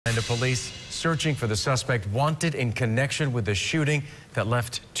And the police searching for the suspect wanted in connection with the shooting that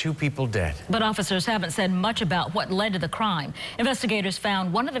left 2 people dead. But officers haven't said much about what led to the crime. Investigators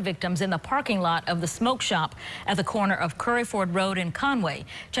found one of the victims in the parking lot of the smoke shop at the corner of Curryford Road in Conway.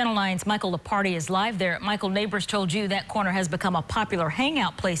 Channel 9's Michael Leparty is live there. Michael, neighbors told you that corner has become a popular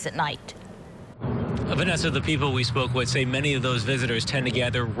hangout place at night. Vanessa, the people we spoke with say many of those visitors tend to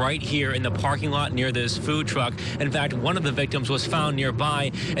gather right here in the parking lot near this food truck. In fact, one of the victims was found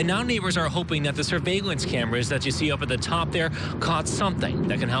nearby, and now neighbors are hoping that the surveillance cameras that you see up at the top there caught something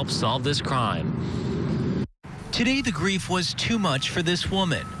that can help solve this crime. Today, the grief was too much for this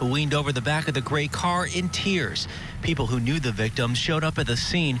woman who leaned over the back of the gray car in tears. People who knew the victim showed up at the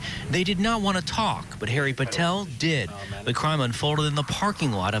scene. They did not want to talk, but Harry Patel did. The crime unfolded in the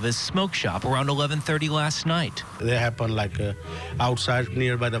parking lot of his smoke shop around 11:30 last night. They happened outside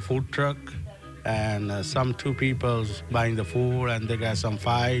nearby the food truck, and some 2 people buying the food, and they got some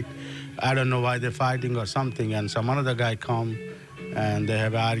fight. I don't know why they're fighting or something, and some other guy come, and they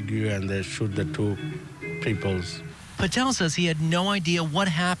have argued, and they shoot the 2 peoples. Patel says he had no idea what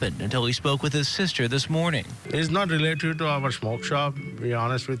happened until he spoke with his sister this morning. It's not related to our smoke shop. To be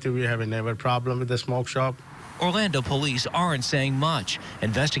honest with you, we have never problem with the smoke shop. Orlando police aren't saying much.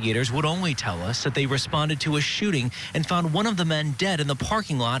 Investigators would only tell us that they responded to a shooting and found one of the men dead in the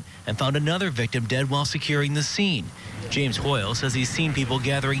parking lot and found another victim dead while securing the scene. James Hoyle says he's seen people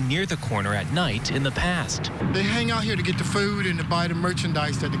gathering near the corner at night in the past. They hang out here to get the food and to buy the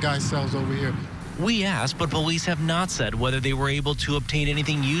merchandise that the guy sells over here. We asked, but police have not said whether they were able to obtain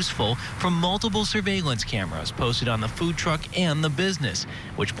anything useful from multiple surveillance cameras posted on the food truck and the business,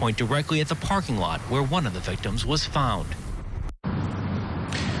 which point directly at the parking lot where one of the victims was found.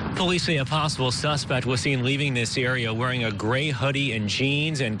 Police say a possible suspect was seen leaving this area wearing a gray hoodie and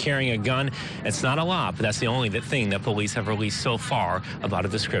jeans and carrying a gun. It's not a lot, but that's the only thing that police have released so far about a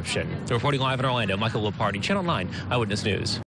description. Reporting live in Orlando, Michael Leparty, Channel 9 Eyewitness News.